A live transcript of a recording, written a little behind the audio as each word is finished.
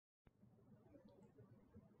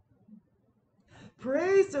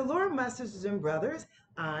Praise the Lord, my sisters and brothers.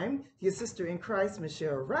 I'm your sister in Christ,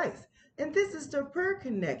 Michelle Rice, and this is the Prayer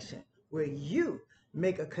Connection, where you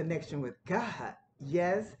make a connection with God.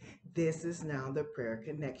 Yes, this is now the Prayer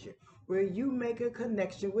Connection, where you make a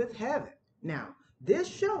connection with heaven. Now, this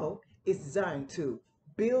show is designed to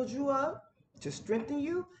build you up, to strengthen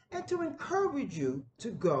you, and to encourage you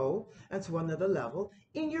to go into another level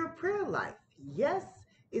in your prayer life. Yes,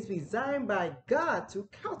 it's designed by God to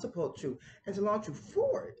catapult you and to launch you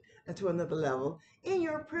forward into another level in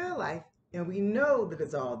your prayer life. And we know that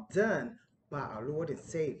it's all done by our Lord and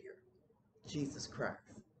Savior, Jesus Christ.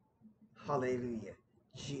 Hallelujah.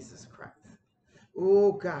 Jesus Christ.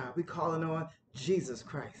 Oh God, we calling on Jesus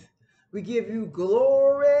Christ. We give you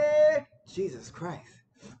glory, Jesus Christ.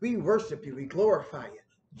 We worship you, we glorify you,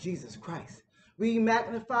 Jesus Christ. We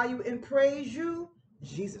magnify you and praise you,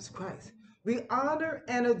 Jesus Christ. We honor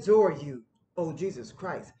and adore you, oh Jesus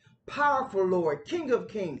Christ. Powerful Lord, King of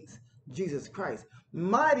Kings, Jesus Christ.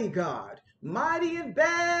 Mighty God, mighty in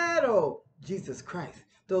battle, Jesus Christ.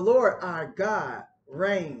 The Lord our God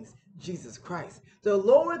reigns, Jesus Christ. The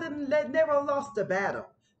Lord that never lost a battle,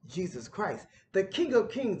 Jesus Christ. The King of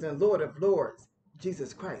Kings and Lord of Lords,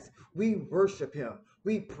 Jesus Christ. We worship him.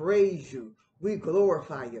 We praise you. We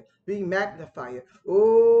glorify you. We magnify you.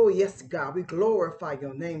 Oh, yes, God. We glorify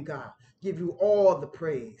your name, God. Give you all the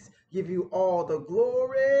praise. Give you all the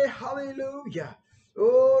glory. Hallelujah.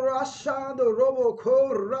 Oh, Rashando Robo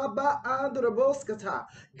Ko Rabba Andraboskata.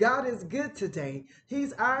 God is good today.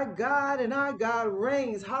 He's our God and our God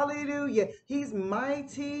reigns. Hallelujah. He's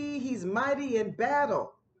mighty. He's mighty in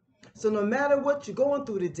battle. So no matter what you're going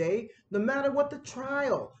through today, no matter what the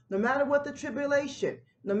trial, no matter what the tribulation,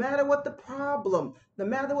 no matter what the problem, no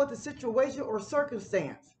matter what the situation or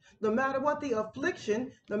circumstance, no matter what the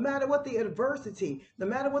affliction, no matter what the adversity, no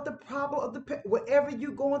matter what the problem of whatever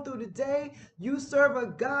you're going through today, you serve a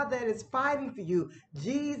God that is fighting for you.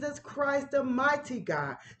 Jesus Christ, the mighty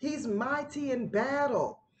God. He's mighty in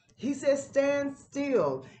battle. He says, stand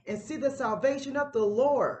still and see the salvation of the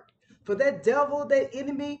Lord. For that devil, that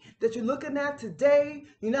enemy that you're looking at today,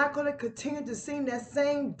 you're not going to continue to see that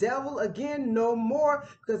same devil again no more,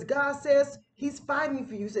 because God says he's fighting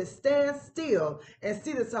for you. He says, stand still and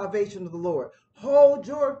see the salvation of the Lord. Hold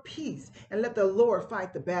your peace and let the Lord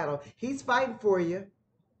fight the battle. He's fighting for you.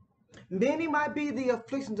 Many might be the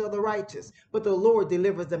afflictions of the righteous, but the Lord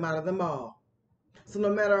delivers them out of them all. So no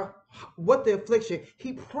matter what the affliction,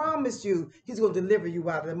 he promised you he's going to deliver you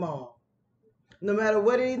out of them all. No matter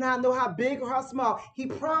what it is, not know how big or how small, he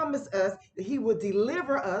promised us that he would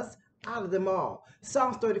deliver us out of them all.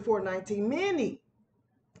 Psalms 34:19, many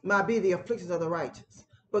might be the afflictions of the righteous,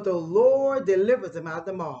 but the Lord delivers them out of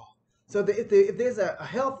them all. So that if there's a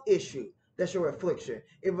health issue, that's your affliction.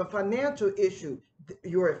 If a financial issue,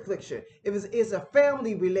 your affliction. If it's a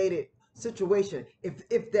family related situation,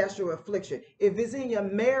 if that's your affliction. If it's in your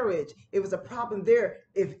marriage, if it's a problem there,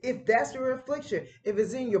 if that's your affliction. If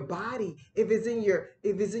it's in your body, if it's in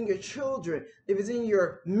your children, if it's in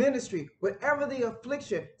your ministry, whatever the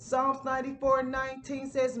affliction. Psalms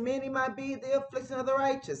 94:19 says, many might be the affliction of the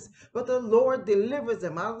righteous, but the Lord delivers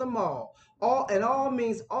them out of them all. All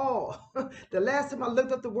means all. The last time I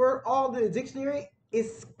looked up the word all in the dictionary,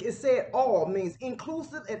 it said all means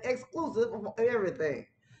inclusive and exclusive of everything.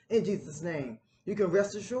 In Jesus' name, you can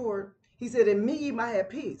rest assured. He said, in me ye might have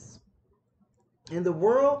peace. In the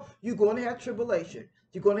world, you're going to have tribulation.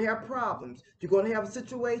 You're going to have problems. You're going to have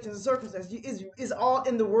situations and circumstances. It's all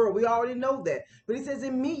in the world. We already know that. But he says,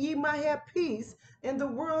 in me ye might have peace, in the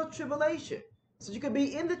world tribulation. So you could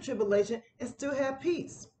be in the tribulation and still have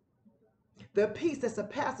peace. The peace that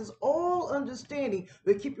surpasses all understanding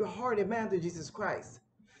will keep your heart and mind through Jesus Christ.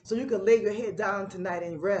 So you can lay your head down tonight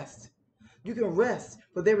and rest. You can rest,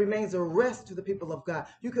 for there remains a rest to the people of God.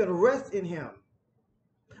 You can rest in him.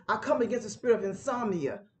 I come against the spirit of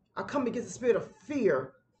insomnia. I come against the spirit of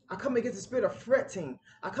fear. I come against the spirit of fretting.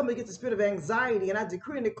 I come against the spirit of anxiety. And I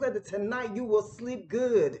decree and declare that tonight you will sleep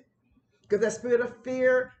good. Because that spirit of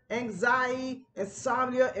fear, anxiety,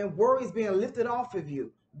 insomnia, and worry is being lifted off of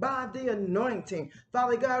you by the anointing.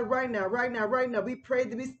 Father God, right now, we pray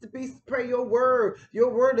that we pray your word. Your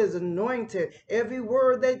word is anointed. Every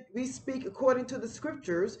word that we speak according to the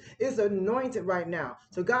scriptures is anointed right now.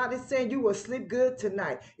 So God is saying you will sleep good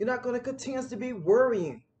tonight. You're not going to continue to be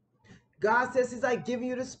worrying. God says he's not giving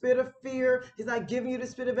you the spirit of fear. He's not giving you the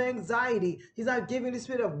spirit of anxiety. He's not giving you the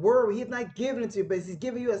spirit of worry. He's not giving it to you, but he's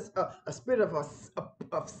giving you a spirit of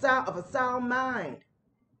a sound mind.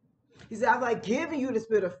 He said, I'm not giving you the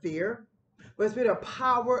spirit of fear, but a spirit of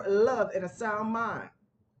power, love, and a sound mind.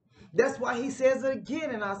 That's why he says it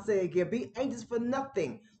again, and I say again, be anxious for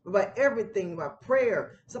nothing, but by everything, by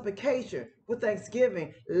prayer, supplication, with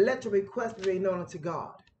thanksgiving, let your requests be made known unto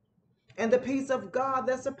God. And the peace of God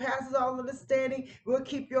that surpasses all understanding will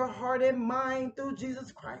keep your heart and mind through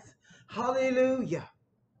Jesus Christ. Hallelujah.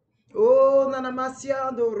 Oh,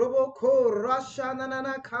 nanamasiando roboko rasha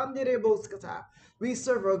nanana kandire boskata. We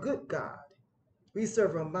serve a good God. We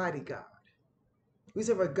serve a mighty God. We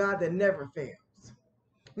serve a God that never fails.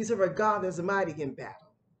 We serve a God that's mighty in battle.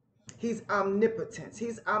 He's omnipotent.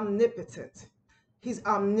 He's omnipotent. He's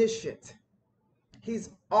omniscient.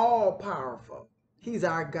 He's all powerful. He's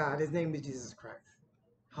our God. His name is Jesus Christ.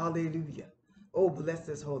 Hallelujah. Oh, bless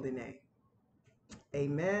his holy name.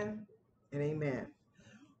 Amen and amen.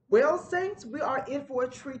 Well, saints, we are in for a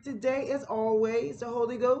treat today. As always, the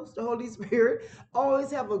Holy Ghost, the Holy Spirit,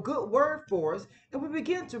 always have a good word for us. And we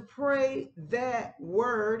begin to pray that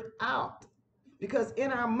word out. Because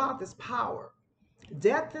in our mouth is power.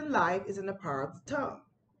 Death and life is in the power of the tongue.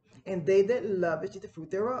 And they that love it eat the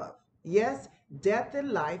fruit thereof. Yes, death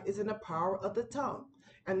and life is in the power of the tongue.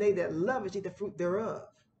 And they that love it eat the fruit thereof.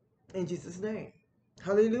 In Jesus' name.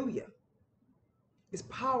 Hallelujah. It's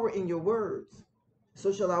power in your words.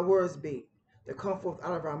 So shall our words be that come forth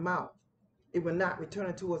out of our mouth. It will not return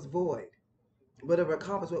unto us void, but it will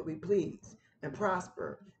accomplish what we please and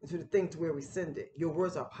prosper into the thing to where we send it. Your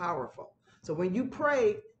words are powerful. So when you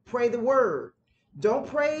pray, pray the word. Don't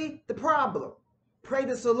pray the problem. Pray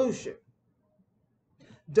the solution.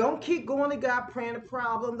 Don't keep going to God praying the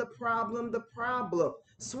problem, the problem, the problem.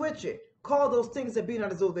 Switch it. Call those things that be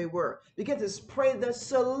not as though they were. Begin to pray the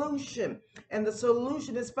solution. And the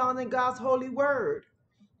solution is found in God's holy word.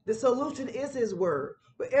 The solution is his word.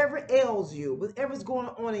 Whatever ails you, whatever's going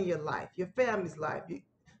on in your life, your family's life,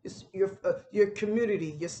 your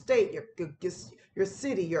community, your state, your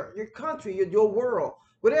city, your country, your world,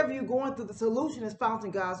 whatever you're going through, the solution is found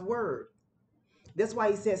in God's word. That's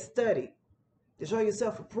why he says study to show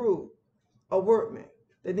yourself approved, a workman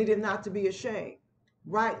that needeth not to be ashamed,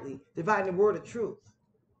 rightly dividing the word of truth.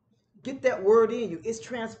 Get that word in you. It's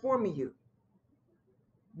transforming you.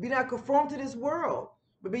 Be not conformed to this world,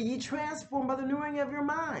 but be ye transformed by the renewing of your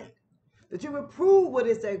mind, that you will prove what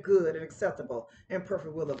is that good and acceptable and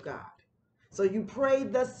perfect will of God. So you pray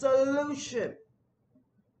the solution.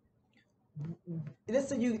 Let's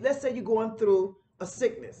say you're going through a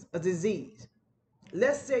sickness, a disease.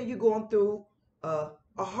 Let's say you're going through a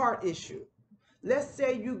heart issue. Let's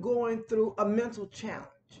say you're going through a mental challenge.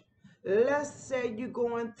 Let's say you're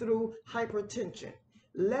going through hypertension.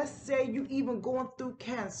 Let's say you're even going through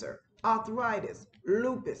cancer, arthritis,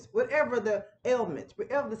 lupus, whatever the ailment,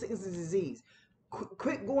 whatever the sickness and disease.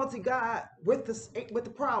 Quit going to God with the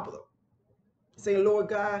problem. Say, Lord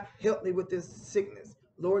God, help me with this sickness.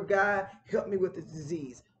 Lord God, help me with this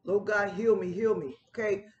disease. Lord God, heal me, heal me.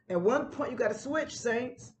 Okay? At one point, you got to switch,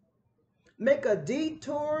 saints. Make a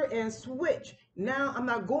detour and switch. Now, I'm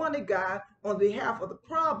not going to God on behalf of the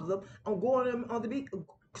problem. I'm going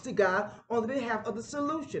to God on the behalf of the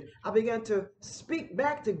solution. I began to speak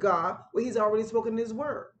back to God what he's already spoken in his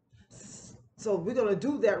word. So we're going to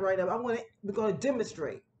do that right now. We're going to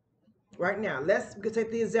demonstrate right now. We can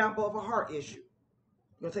take the example of a heart issue.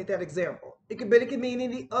 We're going to take that example. It could mean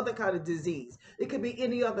any other kind of disease. It could be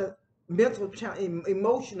any other mental challenge,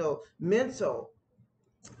 emotional, mental,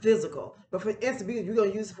 physical. But for instance, you're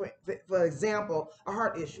going to use, for example, a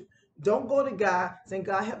heart issue. Don't go to God saying,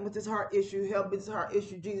 God, help me with this heart issue. Help me with this heart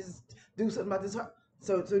issue. Jesus, do something about this heart.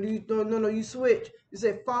 So you switch. You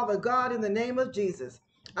say, Father God, in the name of Jesus,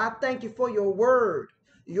 I thank you for your word.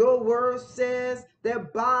 Your word says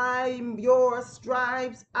that by your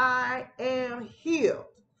stripes I am healed.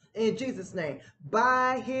 In Jesus' name.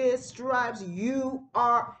 By his stripes you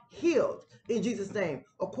are healed. In Jesus' name,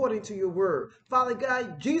 according to your word. Father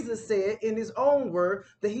God, Jesus said in his own word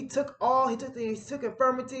that he took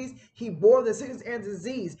infirmities, he bore the sickness and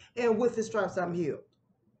disease, and with his stripes I'm healed.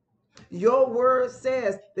 Your word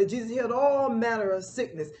says that Jesus healed all manner of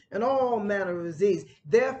sickness and all manner of disease.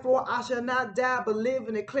 Therefore, I shall not die, but live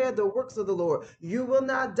and declare the works of the Lord. You will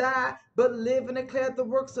not die, but live and declare the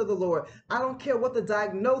works of the Lord. I don't care what the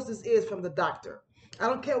diagnosis is from the doctor. I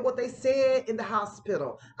don't care what they said in the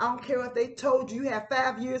hospital. I don't care if they told you have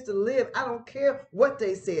 5 years to live. I don't care what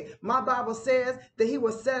they said. My Bible says that he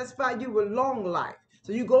will satisfy you with long life.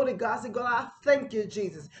 So you go to God and say, God, I thank you,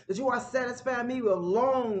 Jesus, that you are satisfying me with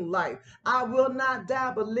long life. I will not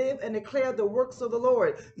die, but live and declare the works of the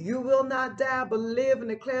Lord. You will not die, but live and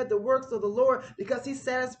declare the works of the Lord, because he's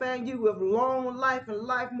satisfying you with long life and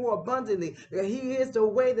life more abundantly. He is the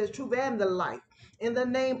way, the truth, and the life. In the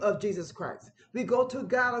name of Jesus Christ. We go to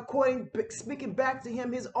God speaking back to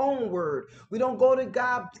him his own word. We don't go to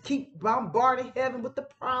God, keep bombarding heaven with the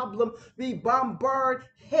problem. We bombard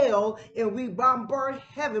hell and we bombard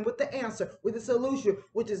heaven with the answer, with the solution,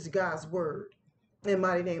 which is God's word. In the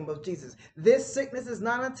mighty name of Jesus. This sickness is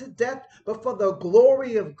not unto death, but for the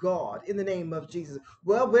glory of God, in the name of Jesus.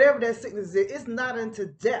 Well, whatever that sickness is, it's not unto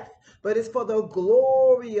death, but it's for the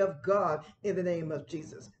glory of God, in the name of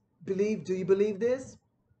Jesus. Do you believe this?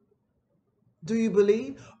 Do you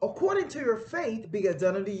believe? According to your faith, be it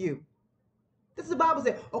done unto you. This is the Bible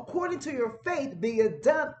says, according to your faith, be it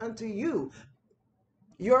done unto you.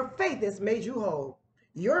 Your faith has made you whole.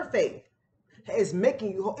 Your faith is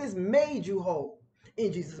making you whole. It's made you whole.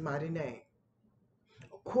 In Jesus' mighty name.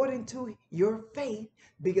 According to your faith,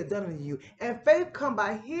 be it done unto you. And faith come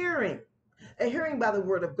by hearing, and hearing by the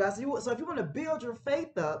word of God. So if you want to build your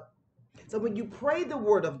faith up, so when you pray the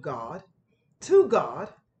word of God, to God,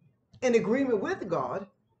 in agreement with God,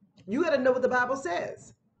 you got to know what the Bible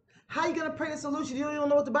says. How are you going to pray the solution? You don't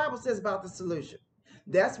know what the Bible says about the solution.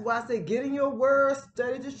 That's why I say, get in your word,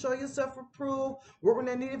 study to show yourself approved, work when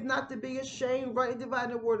that needeth not to be ashamed, rightly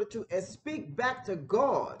dividing the word of truth, and speak back to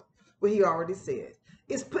God what he already said.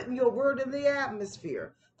 It's putting your word in the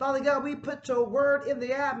atmosphere. Father God, we put your word in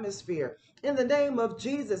the atmosphere in the name of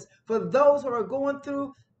Jesus for those who are going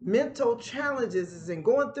through mental challenges and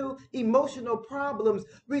going through emotional problems.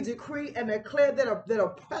 We decree and declare that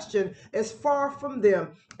oppression is far from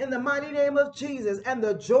them in the mighty name of Jesus, and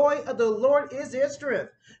the joy of the Lord is their strength.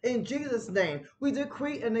 In Jesus' name, we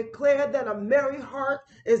decree and declare that a merry heart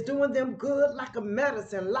is doing them good like a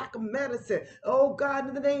medicine, like a medicine. Oh God,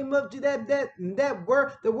 in the name of Jesus, that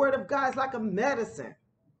word, the word of God is like a medicine.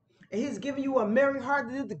 And he's giving you a merry heart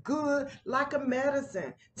to do the good like a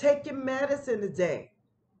medicine. Take your medicine today.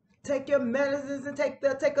 Take your medicines and take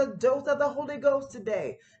a dose of the Holy Ghost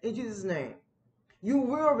today. In Jesus' name. You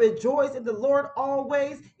will rejoice in the Lord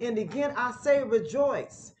always. And again, I say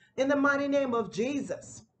rejoice. In the mighty name of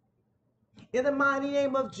Jesus. In the mighty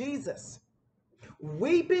name of Jesus.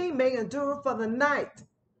 Weeping may endure for the night.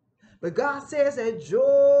 But God says that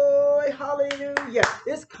joy, hallelujah,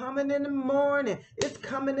 it's coming in the morning. It's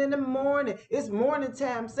coming in the morning. It's morning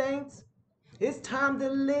time, saints. It's time to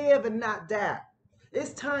live and not die.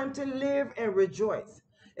 It's time to live and rejoice.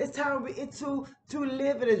 It's time to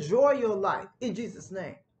live and enjoy your life in Jesus'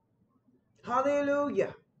 name.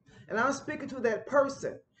 Hallelujah. And I'm speaking to that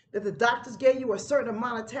person that the doctors gave you a certain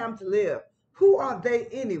amount of time to live. Who are they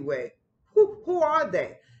anyway? Who are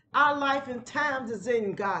they? Our life and times is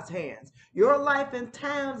in God's hands. Your life and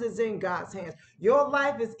times is in God's hands. Your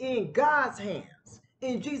life is in God's hands.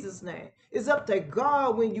 In Jesus' name. It's up to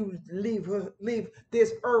God when you leave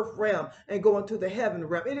this earth realm and go into the heaven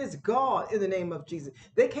realm. It is God in the name of Jesus.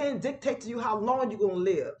 They can't dictate to you how long you're going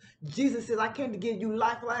to live. Jesus says, I came to give you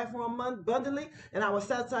life more abundantly, and I will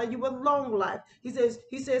satisfy you with long life. He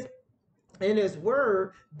says in his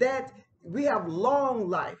word that we have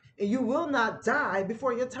long life and you will not die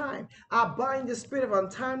before your time. I bind the spirit of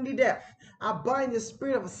untimely death. I bind the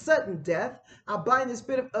spirit of sudden death. I bind the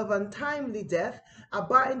spirit of untimely death. I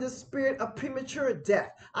bind the spirit of premature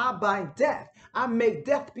death. I bind death. I make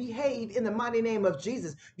death behave in the mighty name of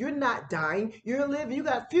Jesus. You're not dying. You're living. You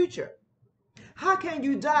got future. How can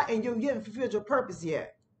you die and you haven't fulfilled your purpose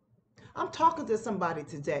yet? I'm talking to somebody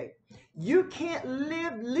today. You can't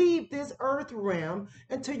leave this earth realm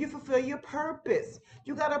until you fulfill your purpose.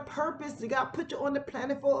 You got a purpose. God put you on the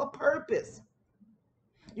planet for a purpose.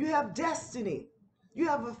 You have destiny. You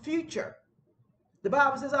have a future. The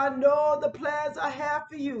Bible says, I know the plans I have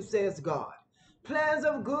for you, says God. Plans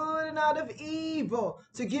of good and not of evil,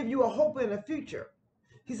 to give you a hope and a future.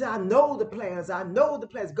 He said, I know the plans. I know the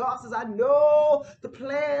plans. God says, I know the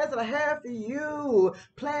plans that I have for you.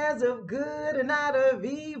 Plans of good and not of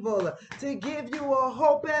evil, to give you a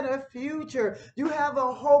hope and a future. You have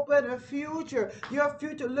a hope and a future. Your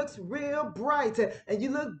future looks real bright, and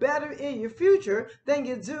you look better in your future than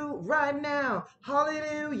you do right now.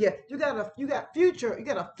 Hallelujah. You got future. You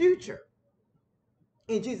got a future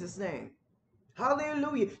in Jesus' name.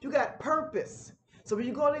 Hallelujah. You got purpose. So when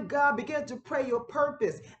you go to God, begin to pray your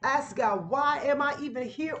purpose. Ask God, why am I even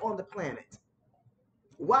here on the planet?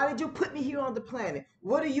 Why did you put me here on the planet?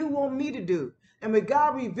 What do you want me to do? And when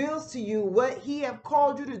God reveals to you what he have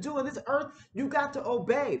called you to do in this earth, you got to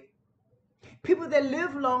obey. People that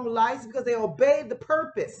live long lives because they obey the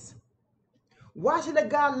purpose. Why should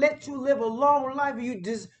God let you live a long life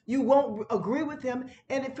and you won't agree with him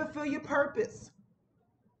and fulfill your purpose?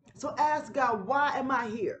 So ask God, why am I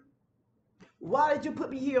here? Why did you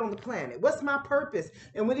put me here on the planet? What's my purpose?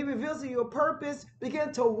 And when he reveals to you your purpose,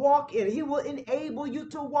 begin to walk in it. He will enable you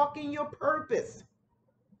to walk in your purpose.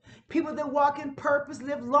 People that walk in purpose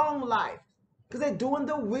live long life because they're doing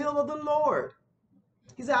the will of the Lord.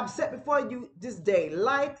 He said, I've set before you this day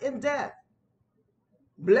life and death,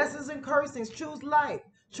 blessings and cursings. Choose life,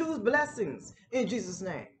 choose blessings in Jesus'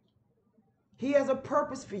 name. He has a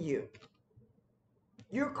purpose for you.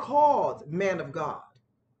 You're called man of God.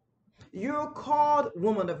 You're called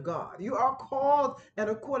woman of God. You are called and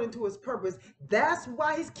according to his purpose. That's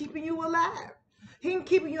why he's keeping you alive. He ain't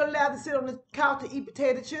keeping you alive to sit on the couch and eat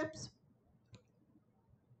potato chips.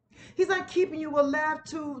 He's not keeping you alive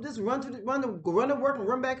to just run to work and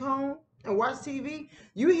run back home and watch TV.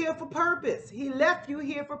 You're here for purpose. He left you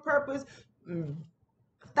here for purpose.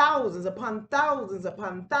 Thousands upon thousands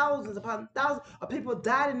upon thousands upon thousands of people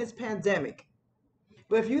died in this pandemic.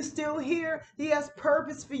 But if you're still here, he has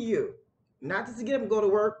purpose for you. Not just to get up and go to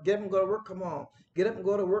work, get up and go to work, come on. Get up and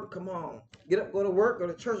go to work, come on. Get up, go to work, go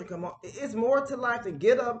to church and come on. It's more to life than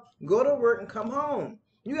get up, go to work and come home.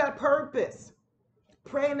 You got purpose.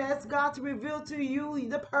 Pray and ask God to reveal to you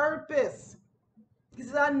the purpose. He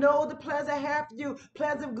says, I know the plans I have for you,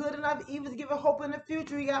 plans of good and not of evil to give a hope in the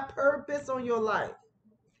future. You got purpose on your life.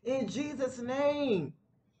 In Jesus' name.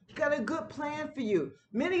 He got a good plan for you.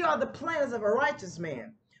 Many are the plans of a righteous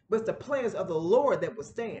man, but it's the plans of the Lord that will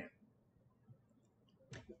stand.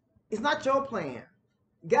 It's not your plan.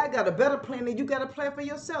 God got a better plan than you got a plan for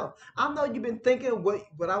yourself. I know you've been thinking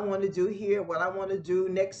what I want to do here, what I want to do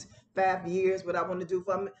next 5 years, what I want to do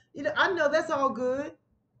for me. I know that's all good.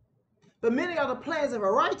 But many are the plans of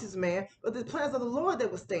a righteous man, but the plans of the Lord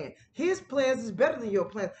that will stand. His plans is better than your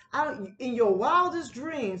plans. In your wildest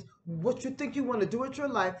dreams, what you think you want to do with your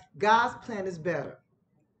life, God's plan is better.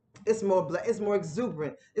 It's more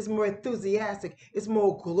exuberant. It's more enthusiastic. It's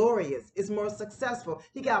more glorious. It's more successful.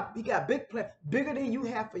 He got big plans, bigger than you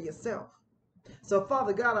have for yourself. So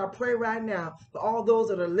Father God, I pray right now for all those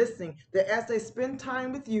that are listening, that as they spend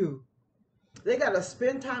time with you, they got to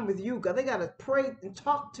spend time with you, God. They got to pray and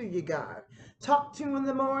talk to you, God. Talk to you in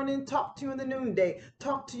the morning, talk to you in the noonday,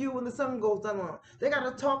 talk to you when the sun goes down. They got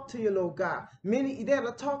to talk to you, Lord God. They got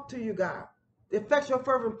to talk to you, God. The effectual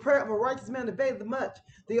fervent prayer of a righteous man availeth much.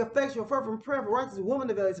 The effectual fervent prayer of a righteous woman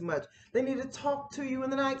availeth much. They need to talk to you in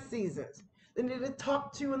the night seasons. They need to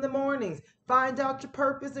talk to you in the mornings. Find out your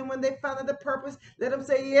purpose, and when they find out the purpose, let them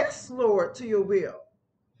say, yes, Lord, to your will.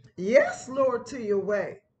 Yes, Lord, to your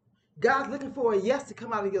way. God's looking for a yes to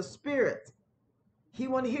come out of your spirit. He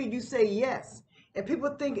want to hear you say yes. And people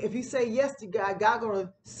think if you say yes to God, God going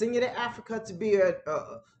to send you to Africa to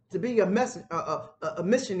be a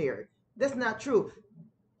missionary. That's not true.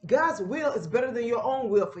 God's will is better than your own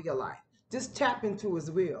will for your life. Just tap into his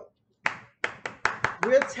will.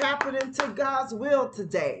 We're tapping into God's will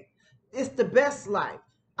today. It's the best life.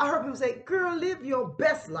 I heard people say, girl, live your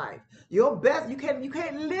best life. Your best, you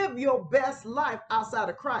can't live your best life outside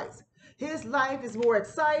of Christ. His life is more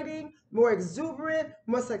exciting, more exuberant,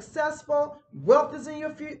 more successful. Wealth is in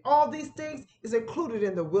your future. All these things is included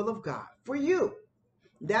in the will of God for you.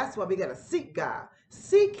 That's why we got to seek God.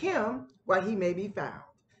 Seek him while he may be found.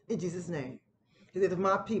 In Jesus' name. He said, if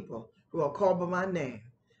my people who are called by my name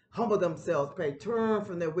humble themselves, pray, turn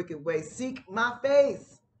from their wicked ways, seek my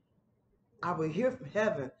face, I will hear from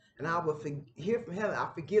heaven, and I will hear from heaven.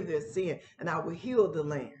 I'll forgive their sin, and I will heal the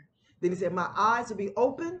land. Then he said, my eyes will be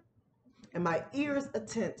open and my ears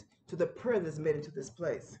attent to the prayer that's made into this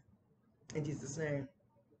place. In Jesus' name.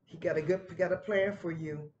 He got a plan for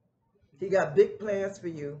you. He got big plans for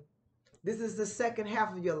you. This is the second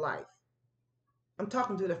half of your life. I'm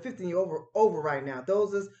talking to the 50 over right now.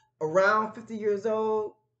 Those is around 50 years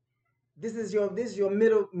old. This is your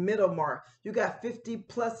middle mark. You got 50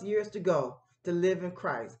 plus years to go to live in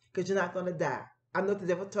Christ, because you're not going to die. I know the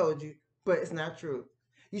devil told you, but it's not true.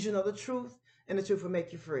 You should know the truth, and the truth will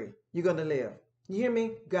make you free. You're going to live. You hear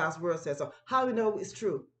me? God's word says so. How do we know it's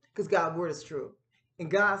true? Because God's word is true.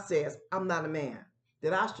 And God says, I'm not a man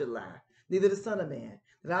that I should lie, neither the son of man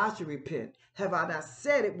that I should repent. Have I not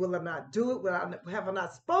said it? Will I not do it? Have I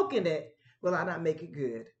not spoken it? Will I not make it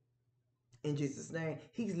good? In Jesus' name.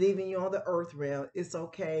 He's leaving you on the earth realm. It's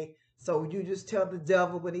okay. So you just tell the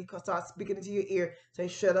devil when he starts speaking into your ear, say,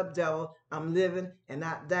 shut up, devil. I'm living and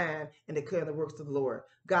not dying and declaring the works of the Lord.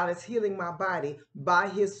 God is healing my body. By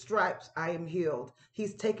his stripes, I am healed.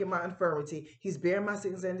 He's taking my infirmity. He's bearing my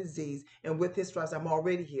sickness and disease. And with his stripes, I'm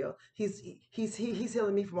already healed. He's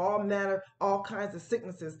healing me from all kinds of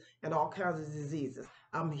sicknesses and all kinds of diseases.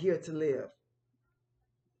 I'm here to live.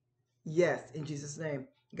 Yes, in Jesus' name.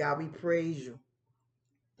 God, we praise you.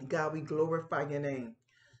 God, we glorify your name.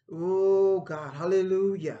 Oh God,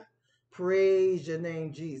 hallelujah. Praise your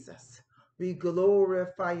name, Jesus. We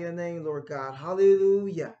glorify your name, Lord God.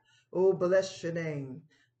 Hallelujah. Oh, bless your name.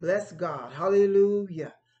 Bless God.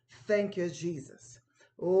 Hallelujah. Thank you, Jesus.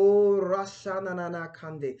 Oh, Rashanana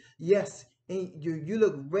Kande. Yes, you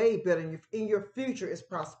look way better. In your future is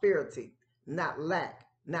prosperity, not lack,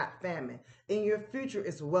 not famine. In your future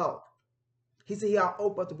is wealth. He said, He'll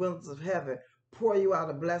open up the windows of heaven, pour you out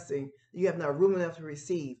a blessing you have not room enough to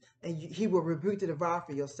receive, and He will rebuke the devourer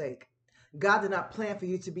for your sake. God did not plan for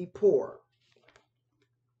you to be poor.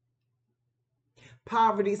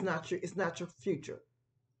 Poverty is not your future.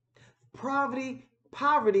 Poverty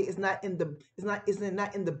is not in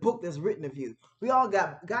the book that's written of you. God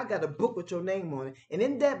got a book with your name on it, and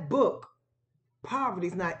in that book, poverty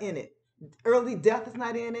is not in it. Early death is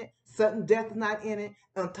not in it. Sudden death is not in it.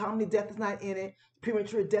 Untimely death is not in it.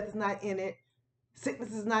 Premature death is not in it.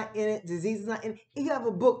 Sickness is not in it. Disease is not in it. You have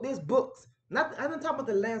a book. There's books. I'm not talking about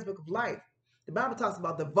the Lamb's Book of Life. The Bible talks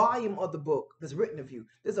about the volume of the book that's written of you.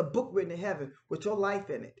 There's a book written in heaven with your life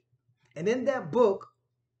in it. And in that book,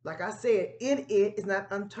 like I said, in it is not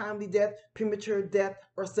untimely death, premature death,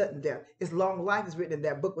 or sudden death. It's long life is written in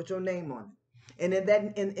that book with your name on it. And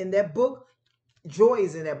in that book, joy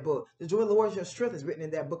is in that book. The joy of the Lord is your strength is written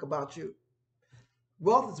in that book about you.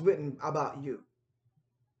 Wealth is written about you.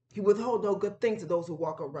 He withhold no good thing to those who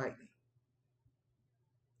walk uprightly.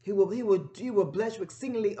 He will bless you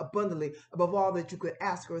exceedingly abundantly above all that you could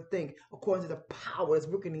ask or think, according to the power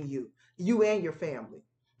that's working in you and your family.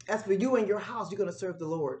 As for you and your house, you're going to serve the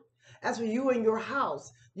Lord. As for you and your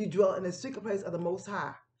house, you dwell in the secret place of the Most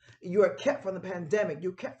High. You are kept from the pandemic.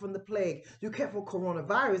 You're kept from the plague. You're kept from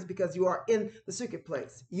coronavirus because you are in the secret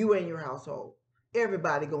place. You and your household.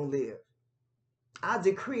 Everybody gonna live. I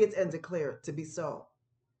decree it and declare it to be so.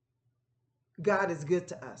 God is good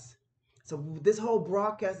to us. So this whole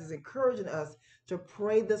broadcast is encouraging us to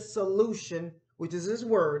pray the solution, which is His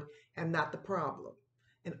word, and not the problem.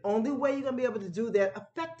 And only way you're going to be able to do that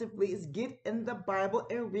effectively is get in the Bible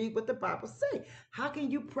and read what the Bible says. How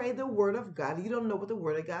can you pray the word of God if you don't know what the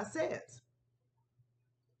word of God says?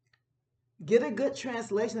 Get a good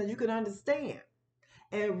translation that you can understand.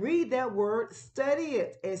 And read that word, study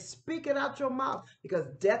it, and speak it out your mouth. Because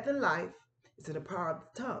death and life is in the power of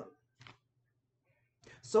the tongue.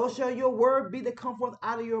 So shall your word be that come forth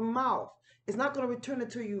out of your mouth. It's not going to return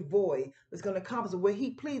unto you void. It's going to accomplish where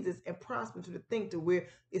He pleases and prosper to the thing to where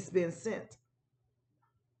it's been sent.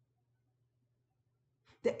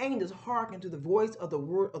 The angels hearken to the voice of the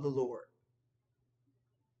word of the Lord.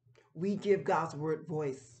 We give God's word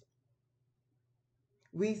voice.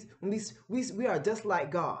 We are just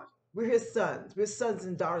like God. We're His sons. We're sons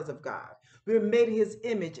and daughters of God. We're made in His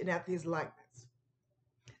image and after His likeness.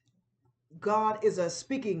 God is a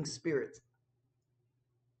speaking spirit.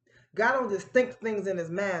 God don't just think things in His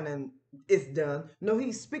mind and it's done. No,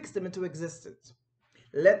 He speaks them into existence.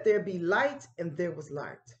 Let there be light, and there was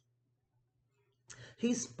light.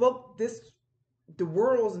 He spoke the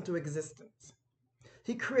worlds into existence.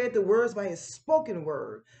 He created the words by His spoken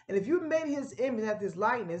word. And if you made His image after His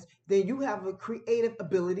likeness, then you have a creative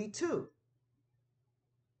ability too.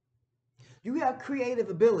 You have creative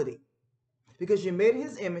ability because you made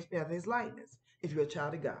His image after His likeness if you're a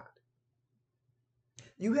child of God.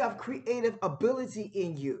 You have creative ability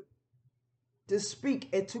in you to speak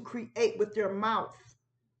and to create with your mouth.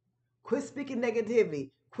 Quit speaking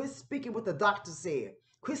negativity. Quit speaking what the doctor said.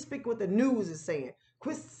 Quit speaking what the news is saying.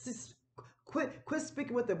 Quit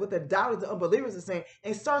speaking what the doubters, the unbelievers are saying,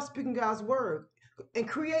 and start speaking God's word and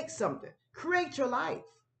create something. Create your life.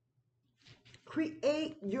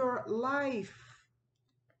 Create your life.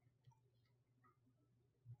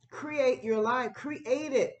 Create your life.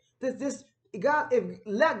 Create it.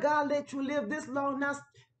 Let God let you live this long, now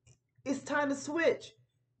it's time to switch.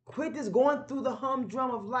 Quit just going through the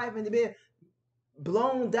humdrum of life and be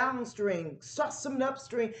blown downstream. Start swimming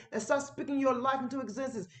upstream and start speaking your life into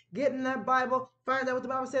existence. Get in that Bible, find out what the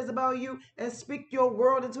Bible says about you, and speak your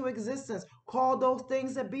world into existence. Call those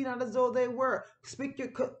things that be not as though they were. Speak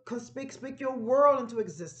your world into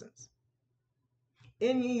existence.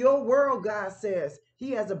 In your world, God says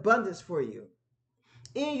He has abundance for you.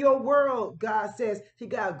 In your world, God says He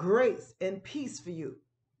got grace and peace for you.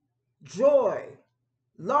 Joy,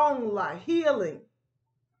 long life, healing,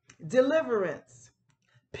 deliverance,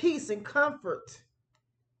 peace and comfort,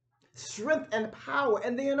 strength and power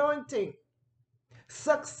and the anointing,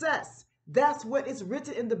 success. That's what is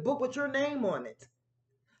written in the book with your name on it.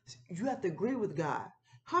 You have to agree with God.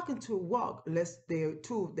 How can two walk unless they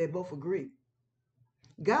both agree?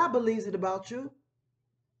 God believes it about you.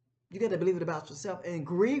 You got to believe it about yourself and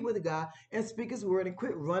agree with God and speak his word and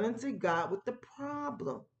quit running to God with the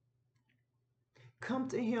problem. Come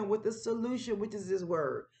to him with the solution, which is his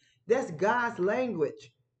word. That's God's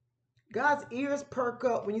language. God's ears perk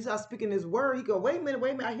up when you start speaking his word. He go, wait a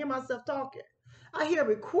minute, I hear myself talking. I hear a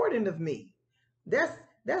recording of me. That's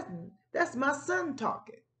that's my son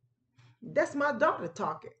talking. That's my daughter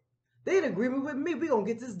talking. They in agreement with me. We're gonna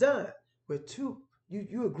get this done. But two,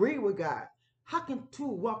 you agree with God. How can two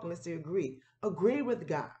walk unless they agree? Agree with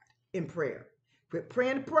God in prayer. Quit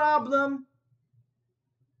praying the problem.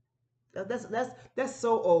 That's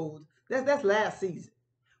so old. That's last season.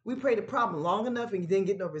 We prayed the problem long enough and you didn't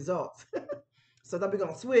get no results. So then we're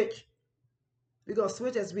gonna switch. We're gonna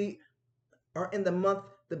switch as we are in the month,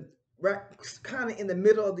 kind of in the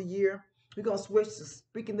middle of the year. We're gonna switch to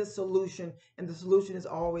speaking the solution, and the solution is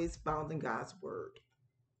always found in God's word.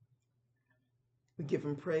 We give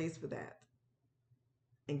him praise for that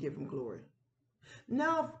and give him glory.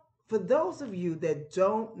 Now, for those of you that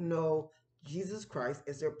don't know Jesus Christ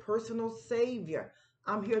as their personal Savior,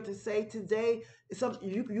 I'm here to say today,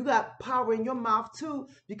 you got power in your mouth too,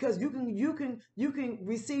 because you can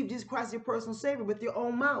receive Jesus Christ as your personal Savior with your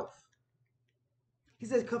own mouth. He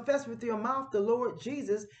says, confess with your mouth the Lord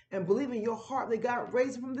Jesus and believe in your heart that God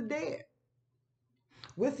raised him from the dead.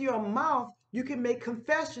 With your mouth, you can make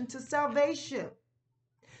confession to salvation.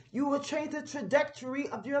 You will change the trajectory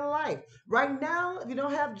of your life. Right now, if you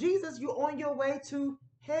don't have Jesus, you're on your way to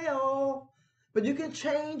hell. But you can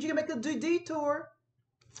change, you can make a detour.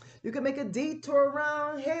 You can make a detour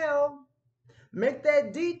around hell. Make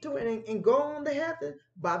that detour and go on to heaven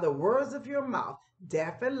by the words of your mouth.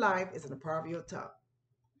 Death and life is in the power of your tongue.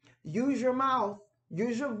 Use your mouth.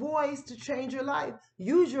 Use your voice to change your life.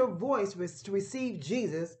 Use your voice to receive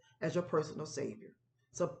Jesus as your personal Savior.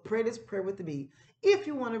 So pray this prayer with me if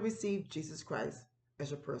you want to receive Jesus Christ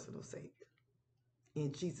as your personal Savior.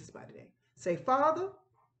 In Jesus' mighty name. Say, Father,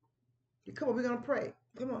 come on, we're going to pray.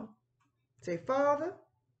 Come on. Say, Father,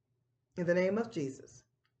 in the name of Jesus,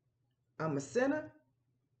 I'm a sinner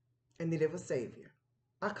in need of a Savior.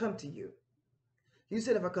 I come to you. You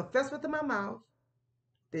said if I confess with my mouth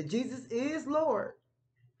that Jesus is Lord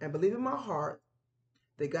and believe in my heart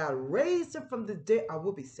that God raised him from the dead, I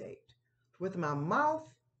will be saved. With my mouth,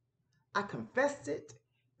 I confessed it,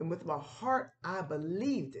 and with my heart, I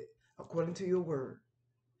believed it according to your word.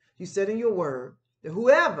 You said in your word that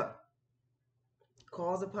whoever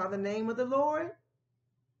calls upon the name of the Lord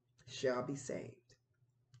shall be saved.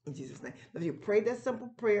 In Jesus' name. Now, if you pray that simple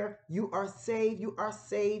prayer, you are saved, you are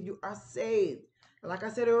saved, you are saved. And like I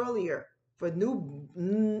said earlier, for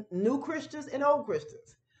new Christians and old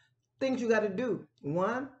Christians, things you got to do.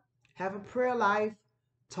 One, have a prayer life.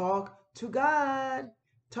 Talk to God.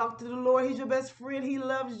 Talk to the Lord. He's your best friend. He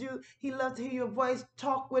loves you. He loves to hear your voice.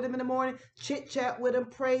 Talk with him in the morning. Chit chat with him.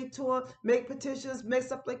 Pray to him. Make petitions. Make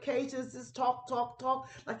supplications. Just talk.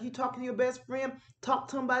 Like you talk to your best friend. Talk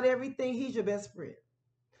to him about everything. He's your best friend.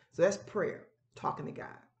 So that's prayer. Talking to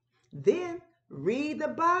God. Then read the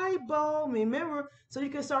Bible. Remember, so you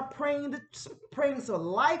can start praying some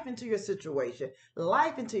life into your situation,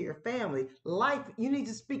 life into your family, life. You need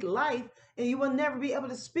to speak life, and you will never be able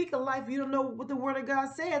to speak a life if you don't know what the Word of God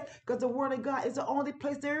says, because the Word of God is the only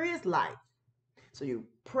place there is life. So you're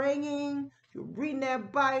praying, you're reading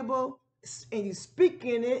that Bible, and you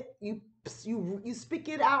speaking it. You speak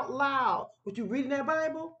it out loud. What you read in that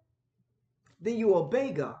Bible, then you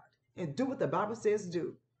obey God and do what the Bible says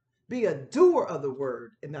do. Be a doer of the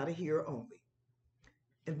word and not a hearer only.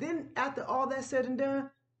 And then after all that's said and done,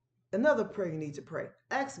 another prayer you need to pray.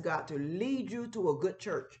 Ask God to lead you to a good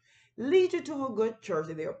church. Lead you to a good church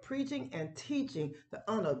that they are preaching and teaching the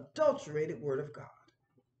unadulterated word of God.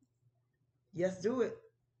 Yes, do it.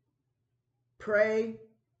 Pray.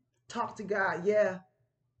 Talk to God. Yeah.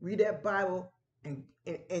 Read that Bible and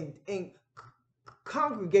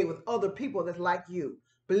congregate with other people that's like you,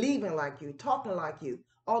 believing like you, talking like you.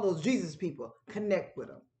 All those Jesus people, connect with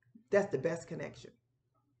them. That's the best connection.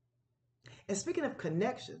 And speaking of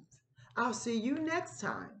connections, I'll see you next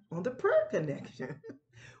time on the prayer connection,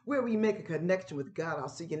 where we make a connection with God. I'll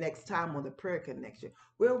see you next time on the prayer connection,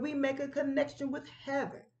 where we make a connection with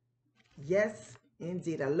heaven. Yes,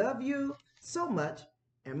 indeed. I love you so much.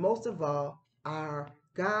 And most of all, our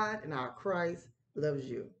God and our Christ loves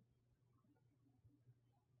you.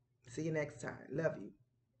 See you next time. Love you.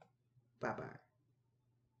 Bye-bye.